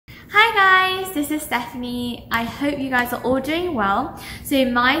Hi guys, this is Stephanie. I hope you guys are all doing well. So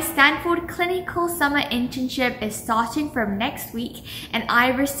my Stanford Clinical Summer Internship is starting from next week and I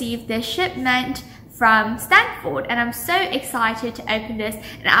received this shipment from Stanford and I'm so excited to open this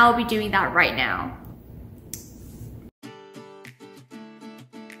and I'll be doing that right now.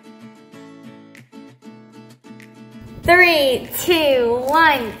 Three, two,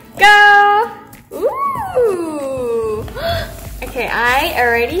 one, go! Ooh! Okay, I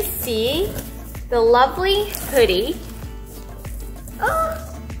already see the lovely hoodie.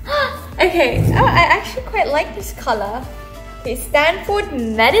 Okay, I actually quite like this color. Okay, Stanford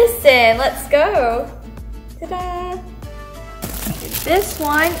Medicine, let's go. Ta-da! Okay, this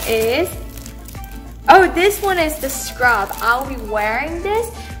one is, this one is the scrub. I'll be wearing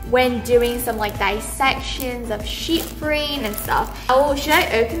this when doing some like dissections of sheep brain and stuff. Should I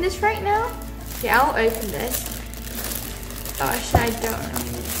open this right now? Yeah, I'll open this. Oh, actually, I don't know.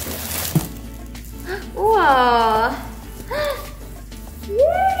 Whoa!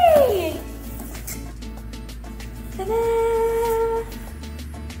 Yay! Ta-da!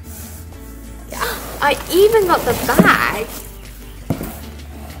 Yeah, I even got the bag.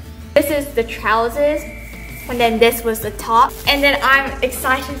 This is the trousers, and then this was the top. And then I'm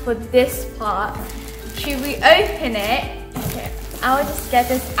excited for this part. Should we open it? Okay, I'll just get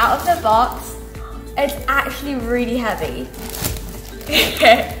this out of the box. It's actually really heavy.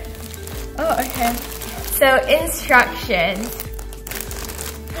 Okay. Oh, okay. So, instructions.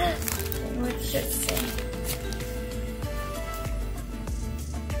 What should it say?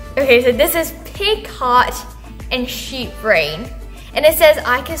 Okay, so this is pig heart and sheep brain. And it says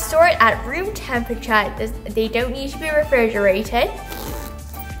I can store it at room temperature. They don't need to be refrigerated.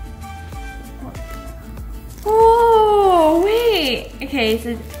 Oh, wait. Okay,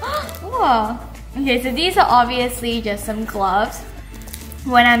 so, whoa. Okay, so these are obviously just some gloves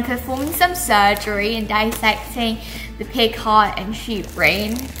when I'm performing some surgery and dissecting the pig heart and sheep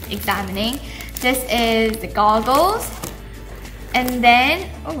brain, examining. This is the goggles. And then,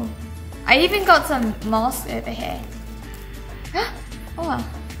 I even got some masks over here.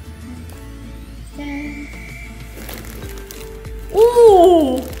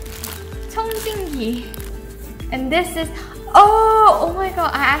 Ooh! 청진기. And this is, oh my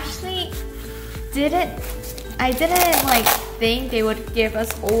god, I didn't like think they would give us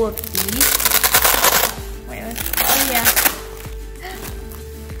all of these. Wait, yeah.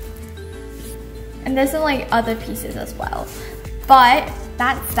 And there's some like other pieces as well. But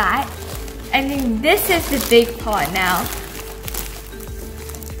that's that. And then this is the big part now.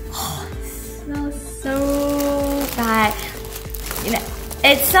 Oh, it smells so bad. You know,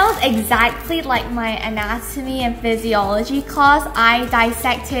 it smells exactly like my anatomy and physiology class. I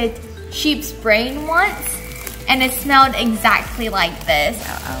dissected sheep's brain once and it smelled exactly like this.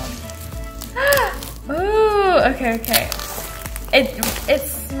 Ooh, okay. It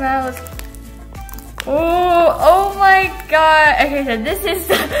smells, oh my god. Okay, so this is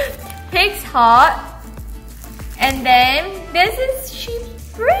the pig's heart and then this is sheep's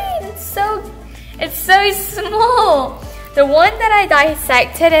brain. It's so small. The one that I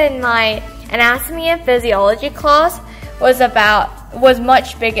dissected in my anatomy and physiology class was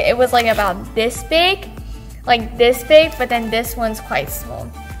much bigger. It was like about this big, but then this one's quite small.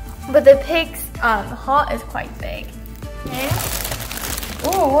 But the pig's heart is quite big. Okay.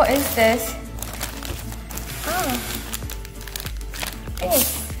 Oh, what is this?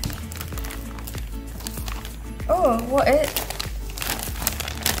 What is?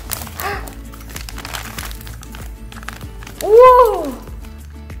 Whoa!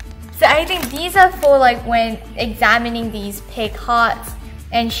 So I think these are for like when examining these pig hearts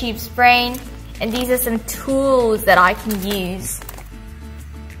and sheep's brain, and these are some tools that I can use.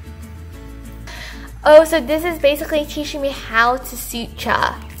 Oh, so this is basically teaching me how to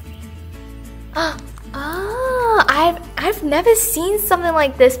suture. I've never seen something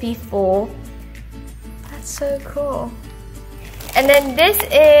like this before. That's so cool. And then this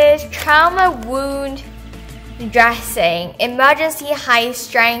is trauma wound dressing, emergency high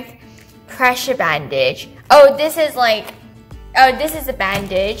strength pressure bandage. This is a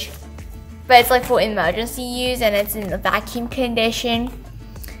bandage, but it's like for emergency use and it's in a vacuum condition.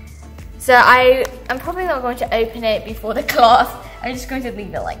 So I'm probably not going to open it before the class. I'm just going to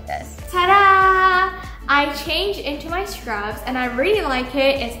leave it like this. Ta-da! I changed into my scrubs and I really like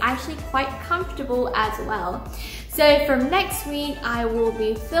it. It's actually quite comfortable as well. So from next week, I will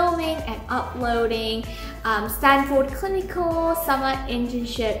be filming and uploading Stanford Clinical Summer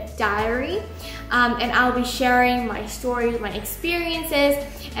Internship Diary. And I'll be sharing my stories, my experiences,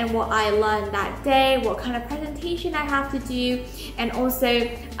 and what I learned that day, what kind of presentation I have to do, and also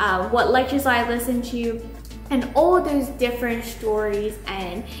what lectures I listened to, and all those different stories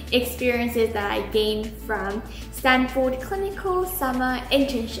and experiences that I gained from Stanford Clinical Summer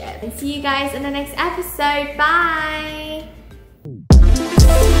Internship. And see you guys in the next episode. Bye!